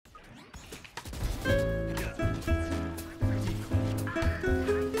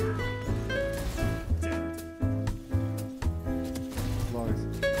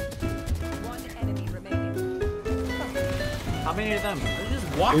many of them? They're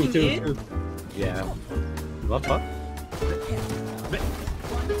just walking in? Yeah. What fuck?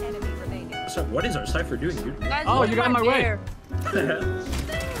 So what is our cipher doing, dude? Oh, you got in my way.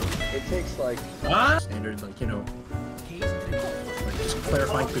 It takes like standard, like, you know, like just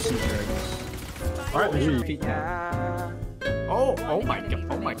clarifying procedure, I guess. All right, Oh my god.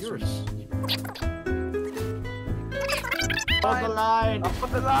 Oh my goodness. Off the line.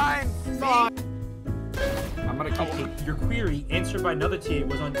 Up the line. I'm gonna keep your query answered by another TA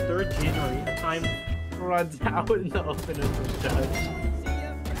was on 3rd January at time. Runs out in the open as the judge.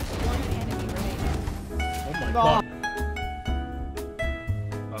 Oh my god.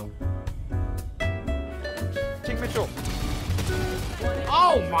 Oh. King Mitchell.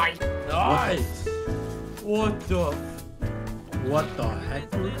 Oh my god. What the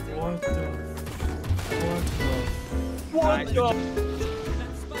heck, dude? What the?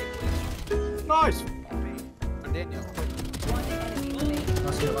 Nice. Daniel.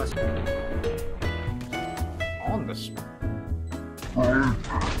 Last year. On the spot.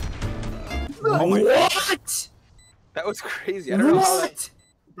 Oh my what? That was crazy. I don't know how that...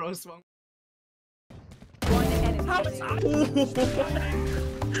 Bro swung.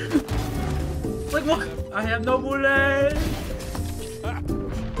 Like what? I have no bullets.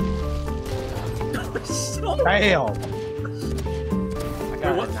 Damn! I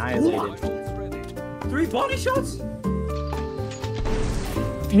got annihilated. 3 body shots?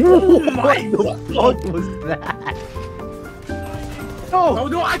 Oh my god! What was that? Oh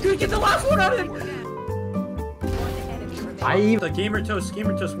no, I couldn't get the last one on it! The Gamer Toast,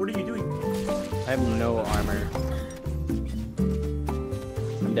 what are you doing? I have no armor.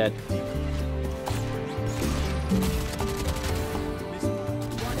 I'm dead.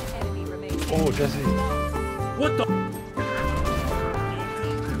 Oh, Jesse. What the?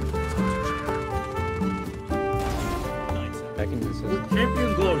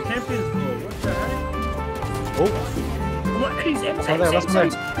 Champion glow. What the heck? Oh. What? Ace.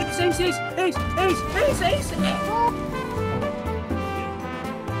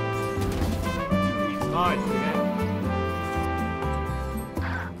 Nice.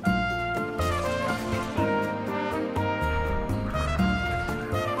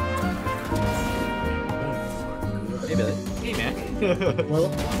 Hey, Billy. Hey, man.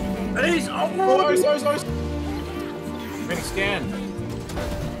 Ace. Oh, Sorry. Mini scan.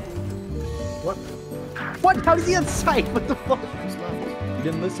 What? How is he on sight? What the fuck? You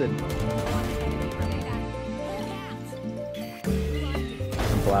didn't listen.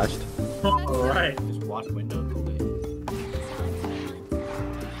 I'm flashed. alright. Just watch window.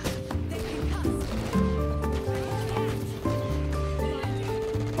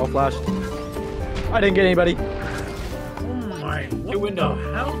 All flashed. I didn't get anybody. Oh my. What window.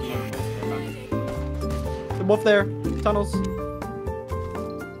 the hell? The wolf there. Tunnels.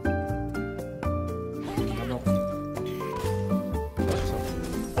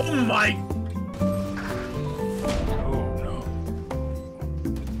 Oh my. Oh no.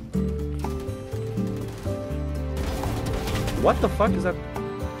 What the fuck is that?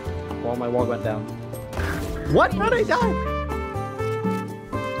 Well, my wall went down. What? How did I die?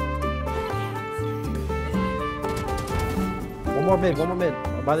 One more mid.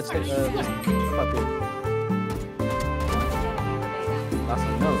 By the stick. Up here. Last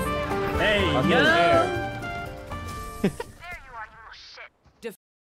one, no. Hey, I'm yeah.